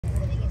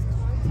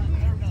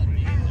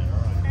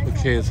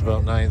Okay, it's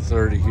about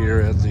 9:30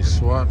 here at the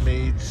swap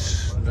meet.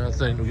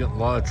 Nothing, we're getting a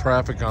lot of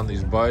traffic on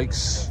these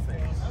bikes.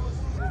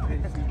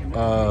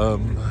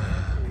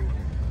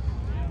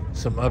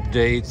 Some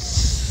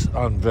updates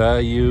on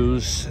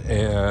values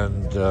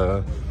and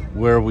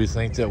where we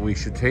think that we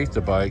should take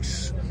the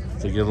bikes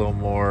to get a little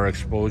more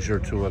exposure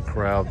to a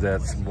crowd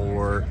that's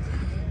more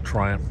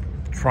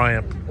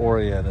Triumph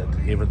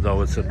oriented, even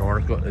though it's a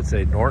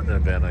Norton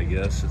event, I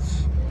guess.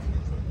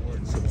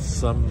 It's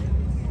some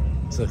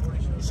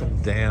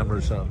dam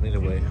or something.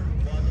 Anyway,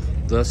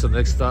 that's the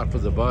next stop for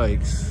the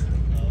bikes.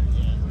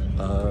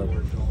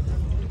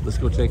 Let's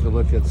go take a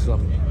look at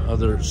some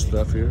other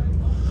stuff here.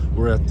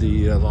 We're at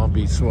the Long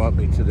Beach swap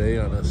meet today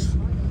on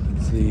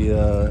the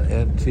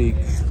antique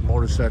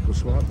motorcycle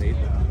swap meet.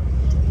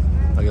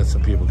 I got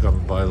some people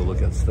coming by to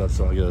look at stuff,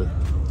 so I gotta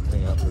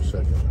hang out for a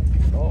second.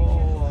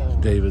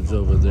 David's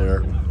over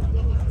there.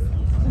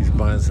 He's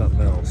buying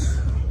something else.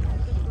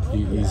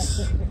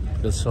 He's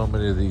got so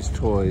many of these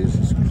toys.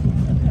 He's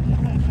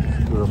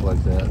screwed up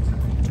like that.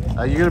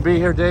 Are you gonna be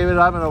here, David?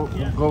 I'm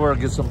gonna go over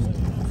and get some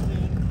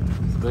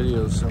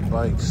videos, some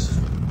bikes.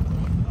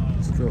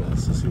 Let's go.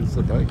 Let's see what's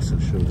the bikes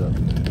that showed up.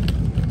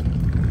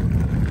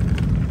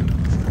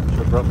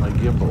 I brought my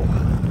gimbal.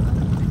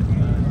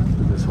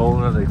 Because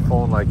holding a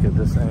phone like at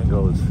this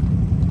angle is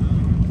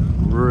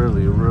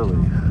really, really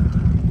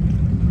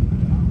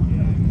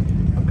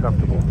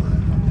uncomfortable.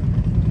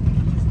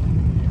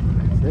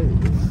 Okay,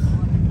 let's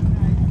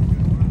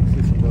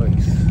see some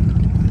bikes.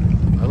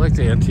 I like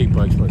the antique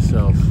bikes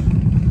myself.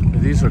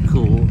 These are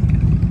cool,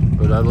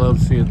 but I love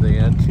seeing the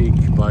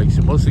antique bikes,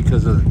 mostly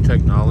because of the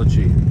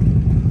technology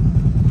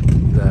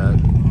that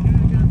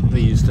they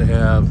used to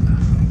have.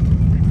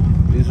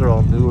 These are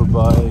all newer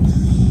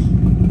bikes.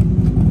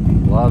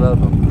 A lot of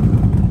them.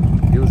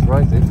 He was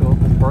right, they fill up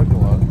this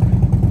parking lot.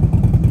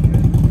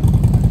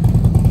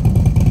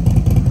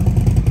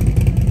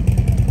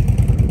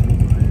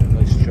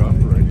 Nice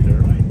chopper right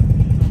there.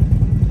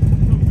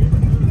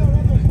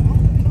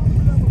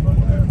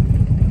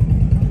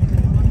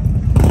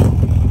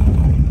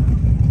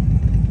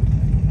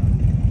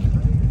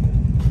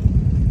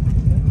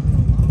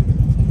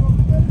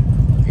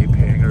 Ape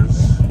hangers.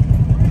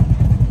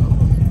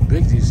 How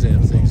big these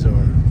damn things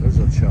are. There's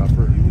a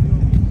chopper.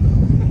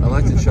 I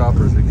like the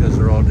choppers because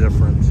they're all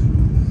different.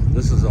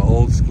 This is an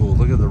old school.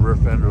 Look at the rear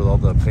fender with all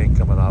the paint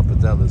coming off, but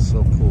that is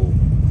so cool.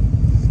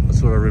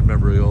 That's what I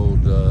remember, the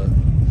old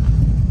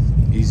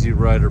Easy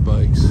Rider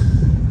bikes.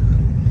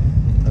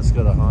 That's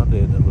got a Honda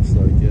in it, looks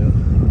like, yeah.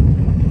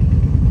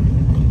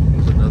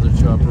 There's another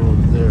chopper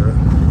over there.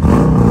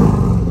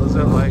 Those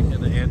are like in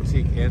the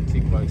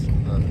antique bikes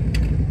from the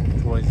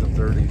 20s and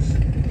 30s.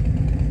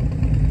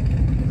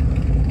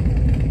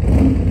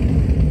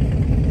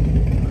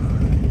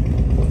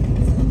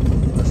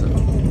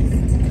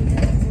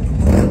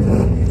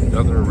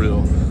 Another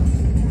real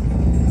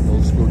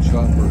old school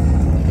chopper.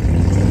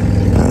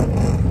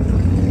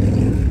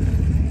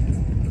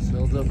 It's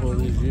held up all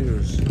these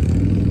years.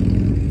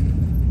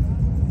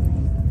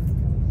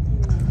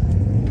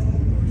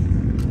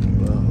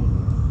 Wow.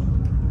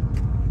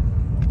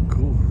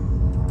 Cool.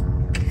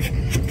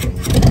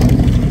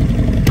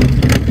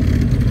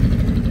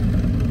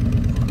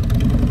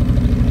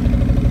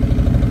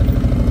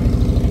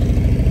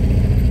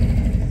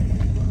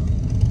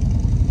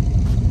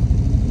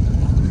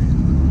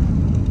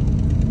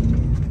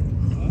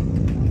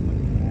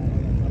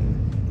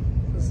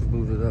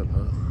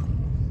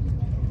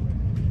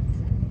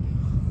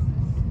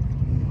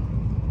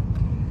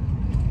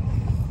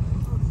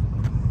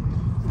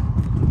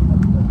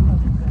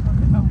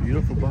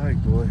 Beautiful bike,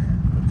 boy,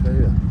 I'll tell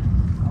you.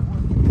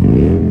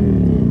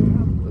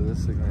 Look at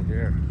this thing right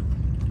here.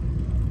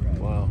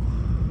 Wow.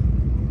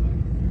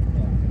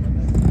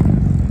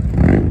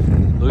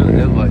 Look at the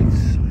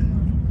headlights.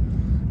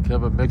 Kind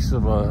of a mix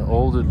of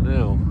old and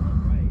new.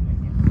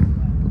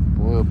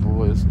 Boy, oh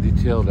boy, it's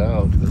detailed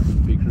out. Got the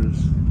speakers.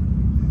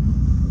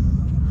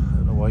 I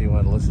don't know why you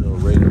want to listen to a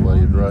radio while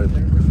you're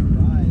driving.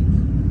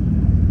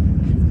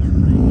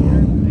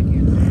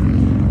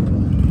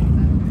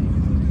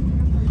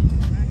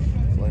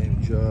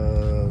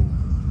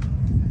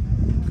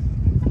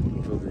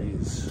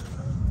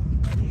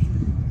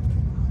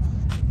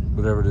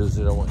 Whatever it is,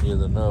 they don't want you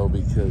to know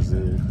because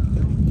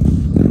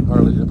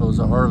Harley. If it was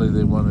a Harley,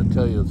 they want to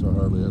tell you it's a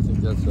Harley. I think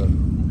that's a. I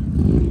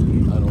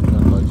don't know what kind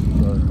of bikes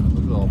these are.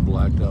 Look at all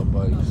blacked out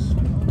bikes.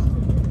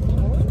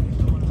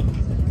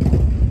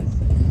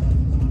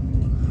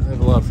 I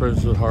have a lot of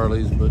friends with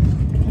Harleys, but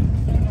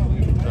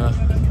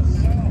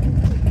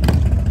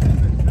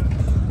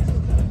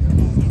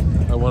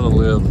I want to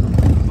live.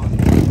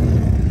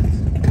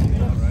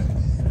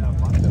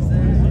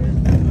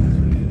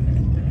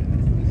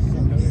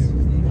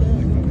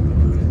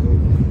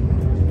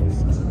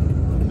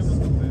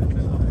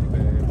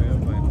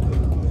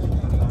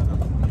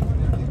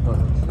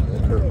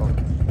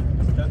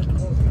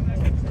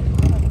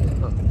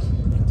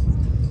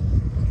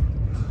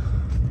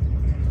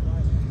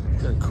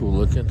 Cool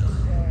looking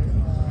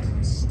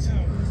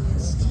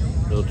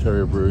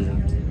military version.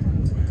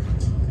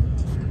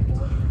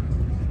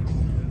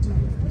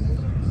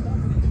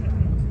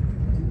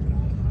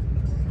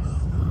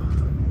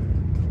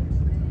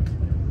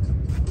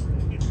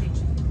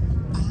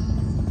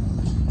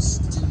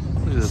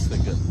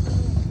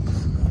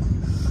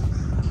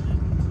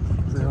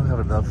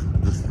 enough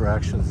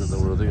distractions in the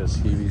world. They got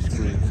TV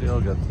screens. They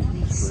all got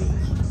TV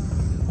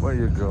screens. Where are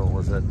you going?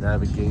 Was that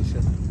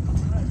navigation?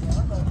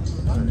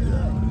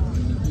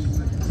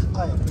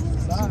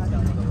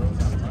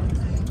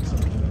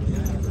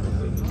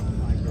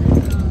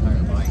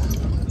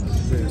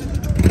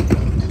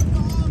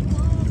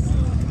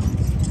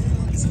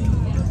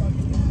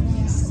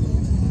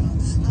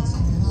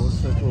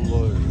 Motorcycle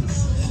lawyers.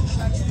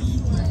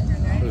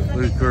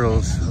 These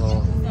girls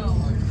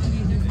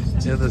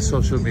in the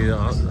social media.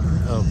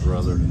 Oh,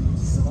 brother.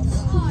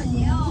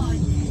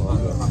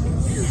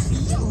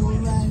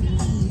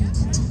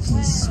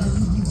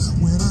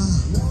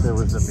 There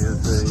was the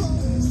music.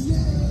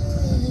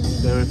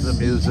 There's the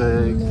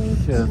music.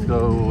 Let's go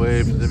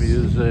away from the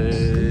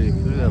music.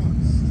 Look at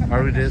that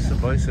Harley Davidson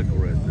bicycle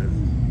right there.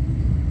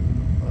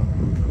 Oh,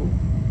 cool.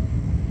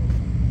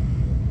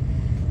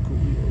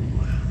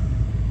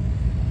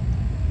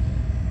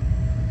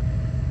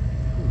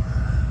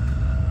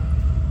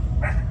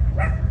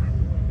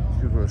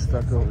 People are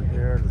stuck over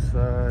here on the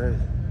side.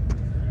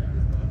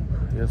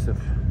 I guess if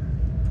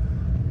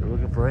you're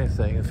looking for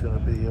anything, it's going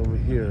to be over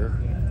here.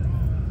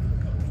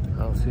 I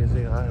don't see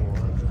anything I want.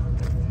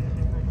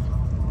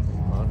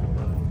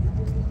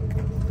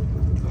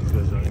 These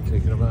guys aren't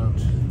taking them out.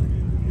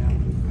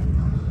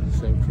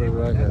 Same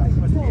flavor I have.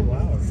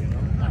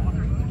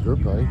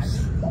 Dirt bikes.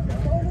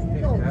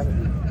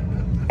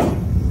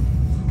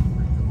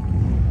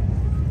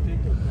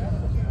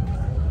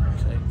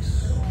 Tanks.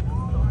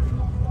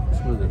 That's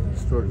where they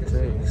store the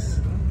tanks.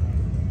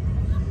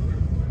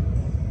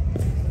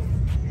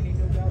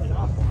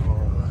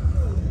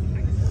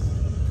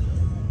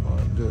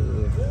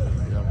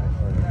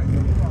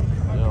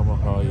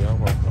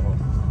 Yamaha.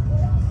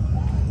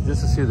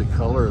 Just to see the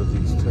color of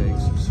these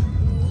tanks.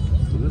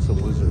 So there's some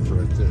wizards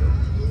right there.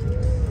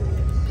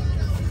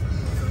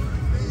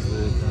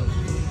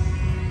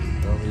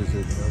 No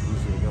music.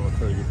 I'm gonna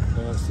try to get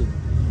past it. I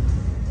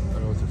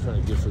don't know what they're trying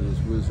to get for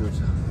these wizards.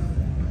 I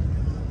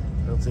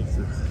don't think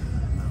they're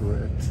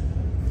correct.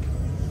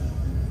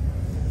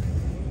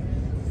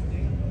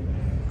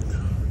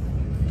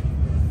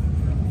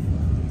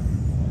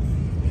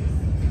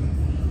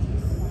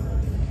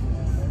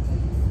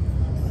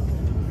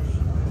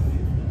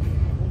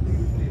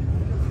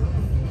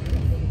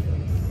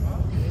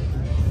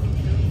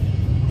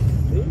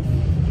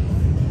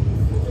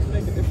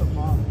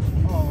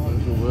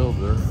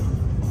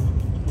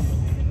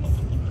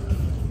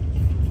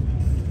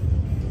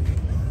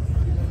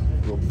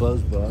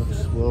 Buzzbox.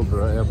 Well, but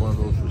I have one of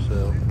those for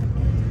sale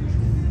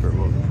for a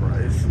low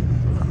price.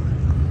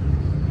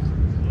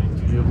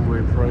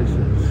 Giveaway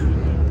prices.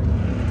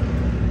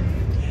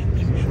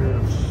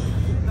 T-shirts.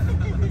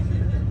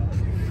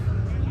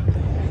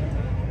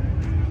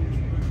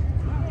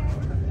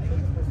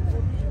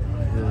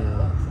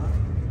 Yeah.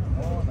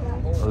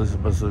 Oh, this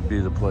must be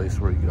the place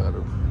where he got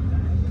them.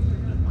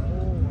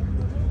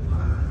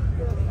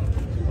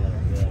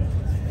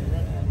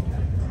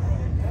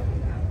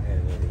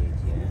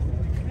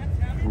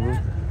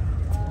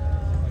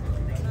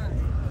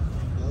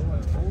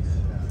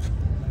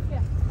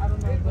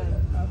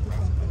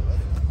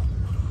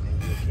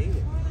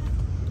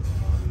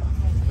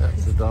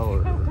 That's $1.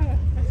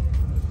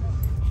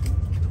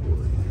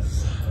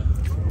 Toys.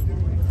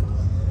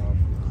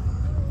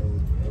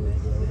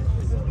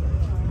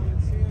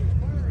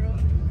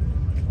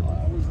 I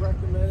was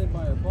recommended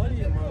by a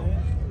buddy of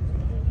mine.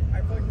 I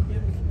fucking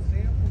give him some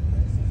samples.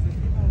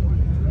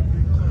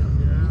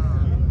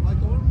 Like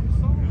the one we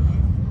saw.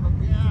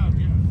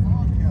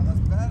 Yeah,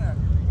 that's better.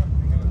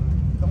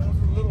 The ones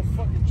with little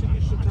fucking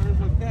chicken shit tires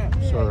like that.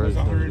 Sorry. It was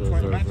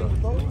 120 imagine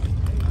with those.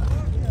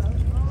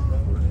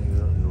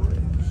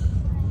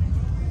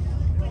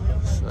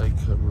 Side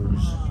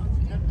covers,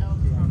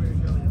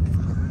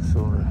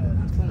 solar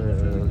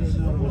heads,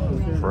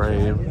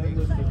 frame.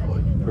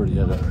 Already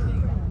had a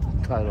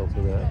title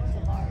for that.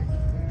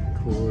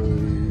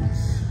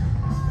 Toys.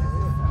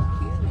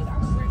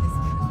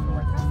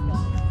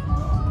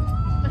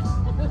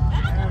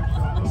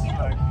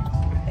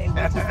 Hey,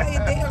 what you say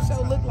your damn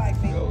show look like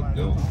me?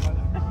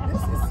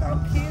 This is so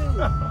cute.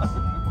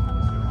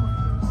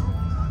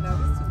 No,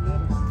 this is too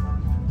little.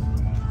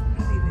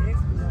 I need an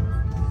extra one.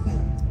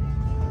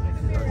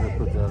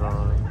 Put that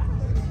on.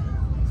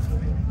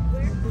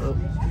 Oh.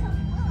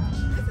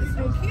 This is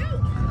so cute.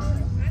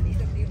 I need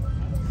a big one.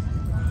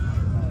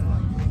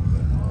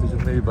 He's a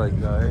mini bike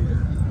guy.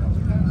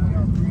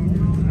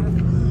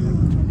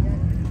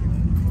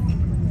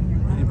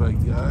 Mini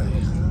bike guy.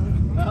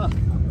 Well,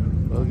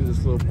 look at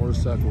this little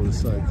motorcycle with a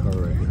sidecar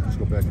right here. Let's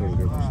go back over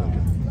here for a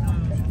second.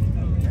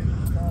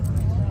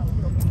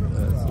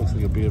 That looks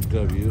like a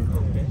BMW.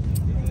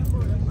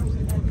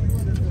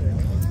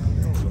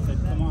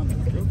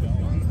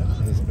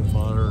 It's been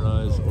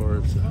modernized, or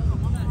it's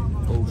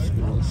old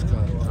school. It's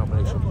kind of a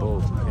combination of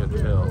both. I can't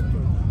tell.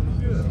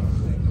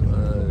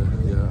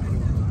 Yeah,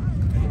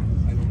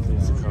 I think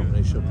it's a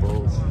combination of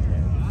both.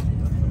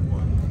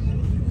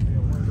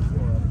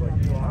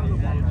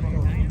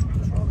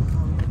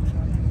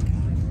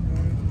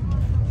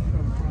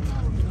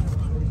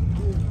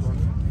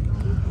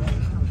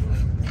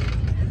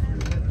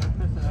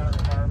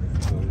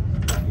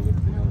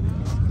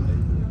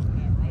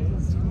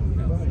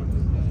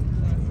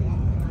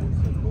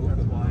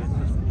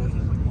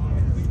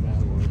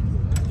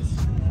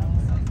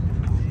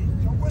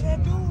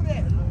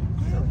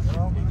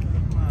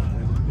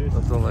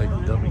 Nothing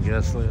like dumping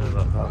gasoline on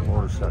a hot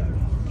motorcycle.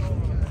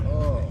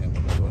 Oh,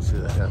 I want to see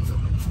that happen.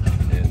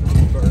 it's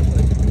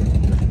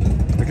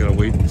perfect. I gotta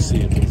wait and see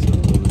if it's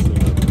another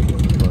thing up in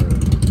the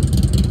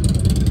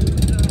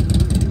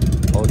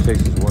fire. All it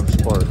takes is one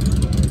spark.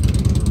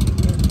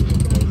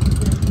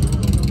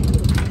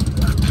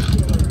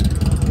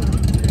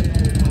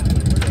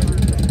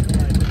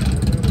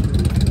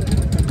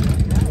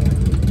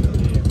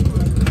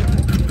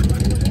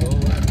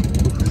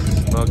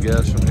 Smell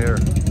gas from here.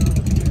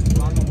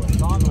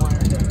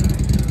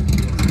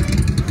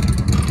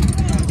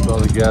 Smell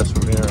the gas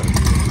from here.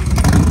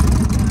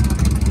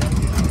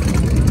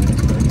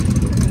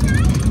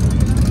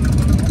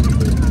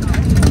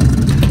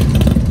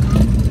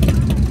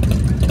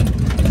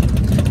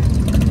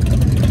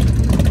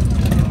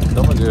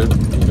 Come on, dude.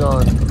 Keep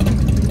going.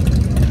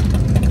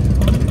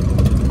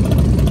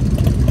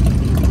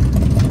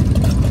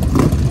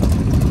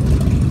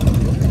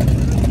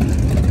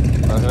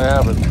 Not gonna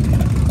happen.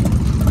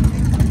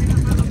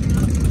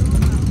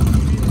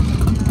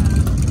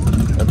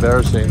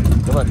 Embarrassing.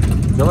 Come on.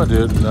 Come on,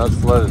 dude. Now it's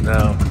flooded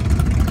now.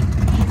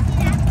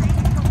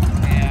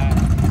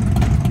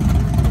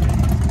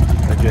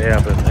 Ain't gonna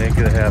happen. Ain't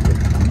gonna happen.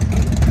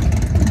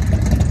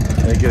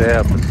 Ain't gonna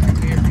happen.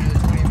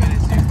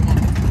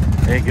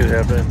 Ain't gonna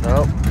happen.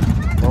 Nope.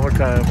 One more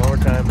time. One more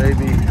time,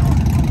 baby.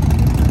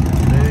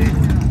 Maybe.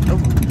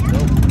 Nope.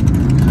 Nope.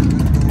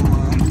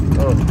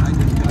 Oh.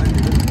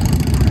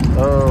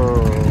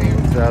 Oh.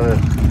 Got it.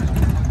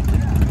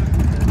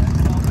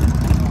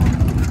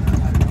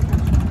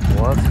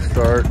 Wants to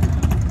start.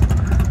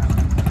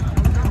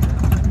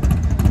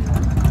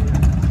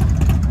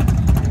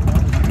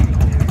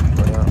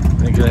 Well,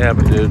 ain't gonna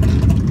happen, dude.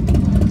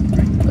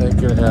 Ain't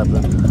gonna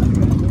happen.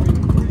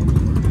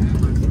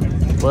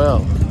 Well,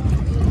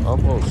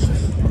 almost.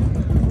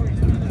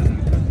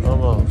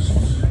 Almost.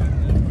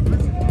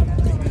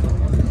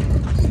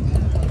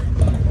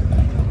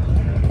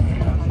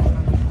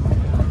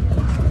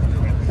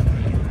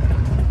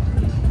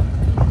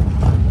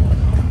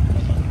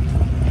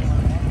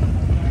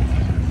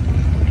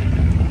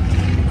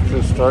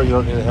 Start, you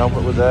don't need a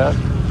helmet with that.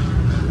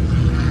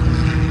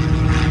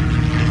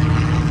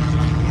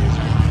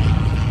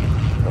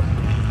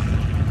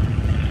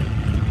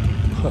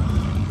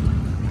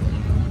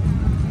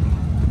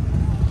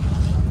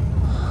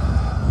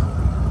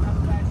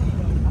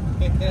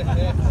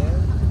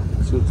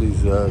 See what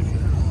these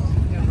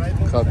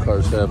cop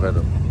cars have in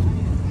them.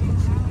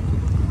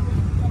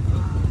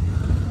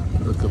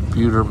 The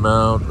computer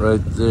mount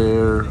right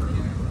there.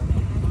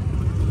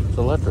 It's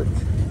electric.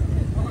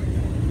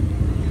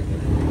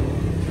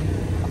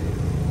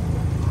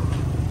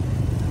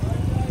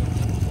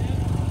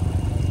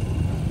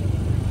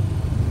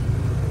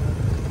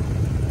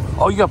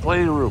 Oh, you got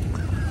plenty of room.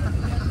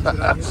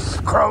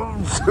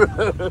 Crumbs.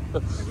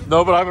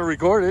 No, but I haven't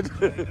recorded.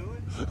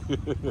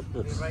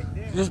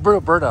 Just burn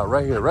a burnout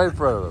right here, right in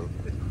front of them.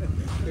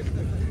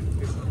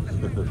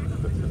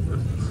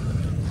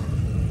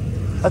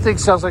 That thing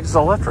sounds like it's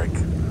electric.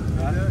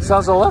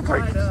 Sounds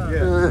electric.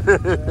 Yeah.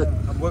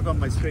 I'm working on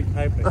my straight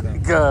pipe right now.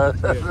 God.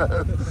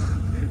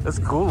 That's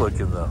cool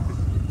looking though.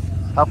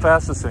 How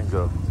fast does this thing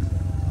go?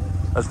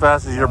 As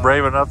fast as you're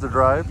brave enough to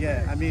drive?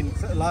 Yeah, I mean,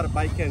 a lot of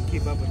bikes can't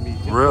keep up with me.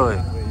 Really?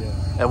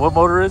 Yeah. And what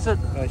motor is it?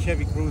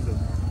 Chevy Cruiser.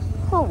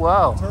 Oh,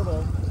 wow.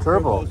 Turbo.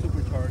 Turbo.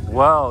 Supercharged.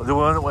 Wow. The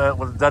one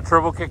when that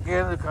turbo kick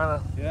in, it kind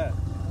of Yeah.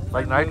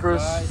 like Front-wheel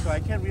nitrous? drive, so I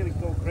can't really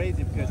go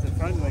crazy because the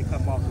front wheel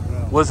come off the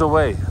ground. What's the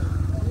weight?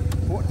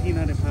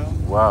 1,400 pounds.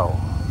 Wow.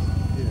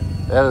 Yeah.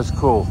 That is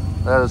cool.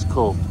 That is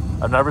cool.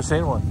 I've never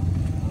seen one.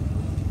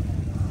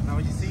 Now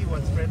you see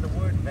one, spread the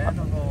word,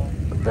 Vanderhall.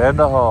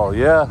 Vandahall,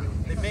 yeah.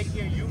 They make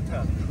here in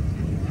Utah.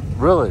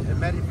 Really? They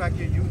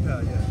manufacture in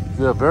Utah, yeah.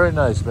 Yeah, very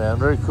nice, man.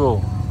 Very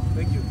cool.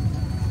 Thank you.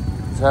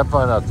 Just have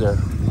fun out there.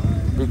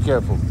 Be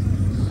careful.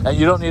 And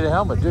you don't need a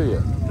helmet, do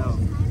you? No.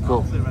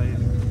 Cool. Sit right here.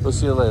 We'll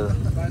see you later.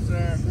 Bye,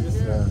 sir.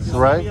 Yeah. So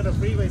right?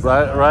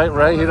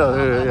 Right. You know,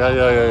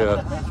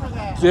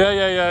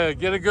 yeah.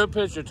 Get a good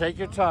picture. Take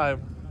your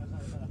time.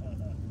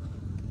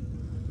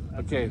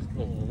 Okay,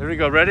 here we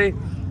go. Ready?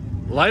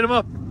 Light them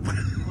up.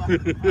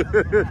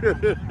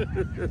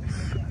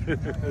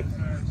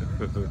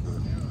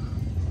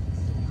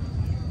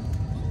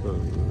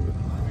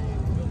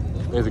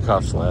 Made the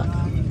cops laugh.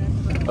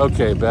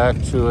 Okay,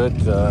 back to it.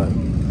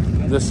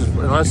 This is,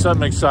 unless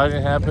something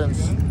exciting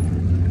happens,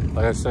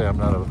 like I say, I'm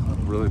not a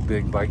really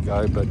big bike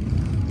guy, but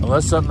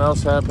unless something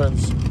else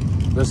happens,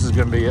 this is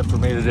going to be it for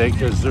me today,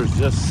 because there's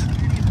just,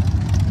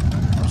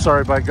 I'm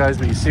sorry bike guys,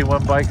 but you see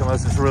one bike,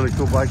 unless it's a really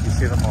cool bike, you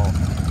see them all.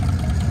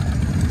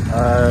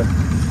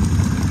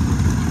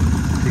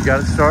 You got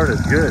it started,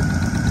 good.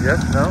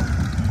 Yes, no?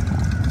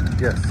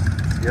 Yes,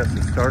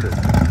 it started.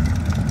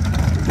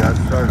 You got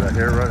it started, I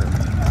hear it running.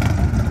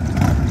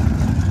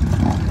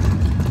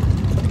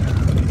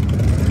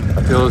 I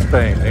feel his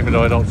pain, even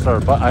though I don't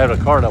start, but I had a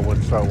car that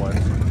wouldn't start once.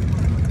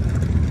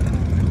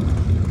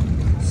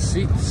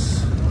 Seats.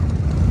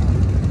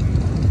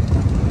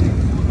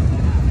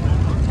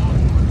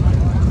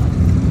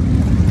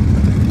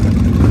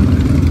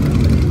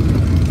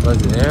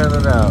 In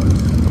and out.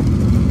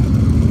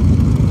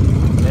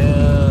 In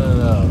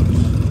and out.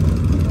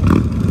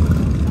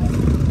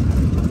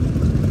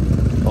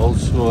 Old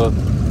school.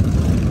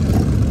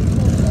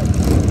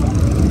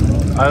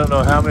 I don't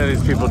know how many of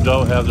these people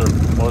don't have their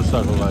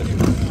motorcycle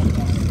license.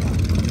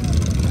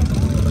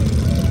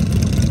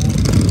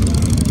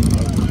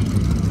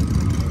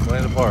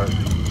 Playing apart.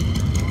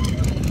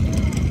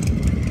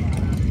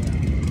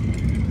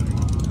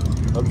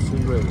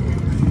 Hudson Radio.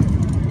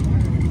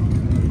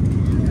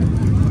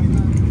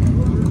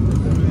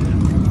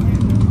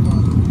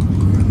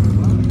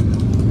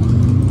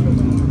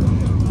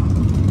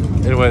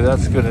 Anyway,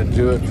 that's going to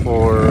do it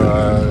for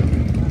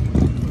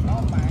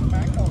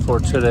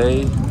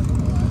today.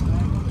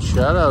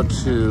 Shout out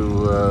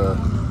to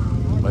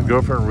my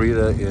girlfriend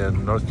Rita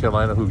in North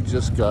Carolina, who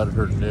just got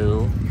her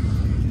new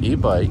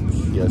e-bike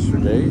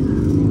yesterday.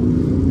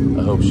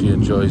 I hope she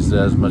enjoys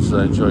that as much as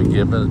I enjoy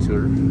giving it to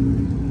her.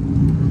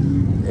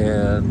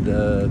 And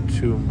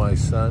to my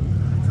son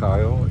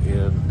Kyle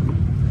in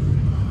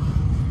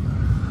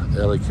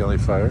LA County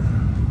Fire,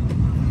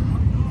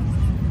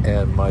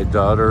 and my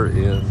daughter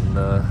in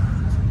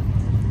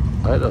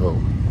Idaho,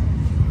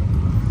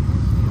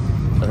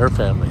 and her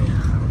family.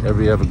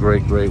 Everybody have a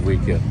great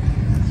weekend.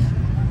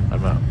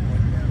 I'm out.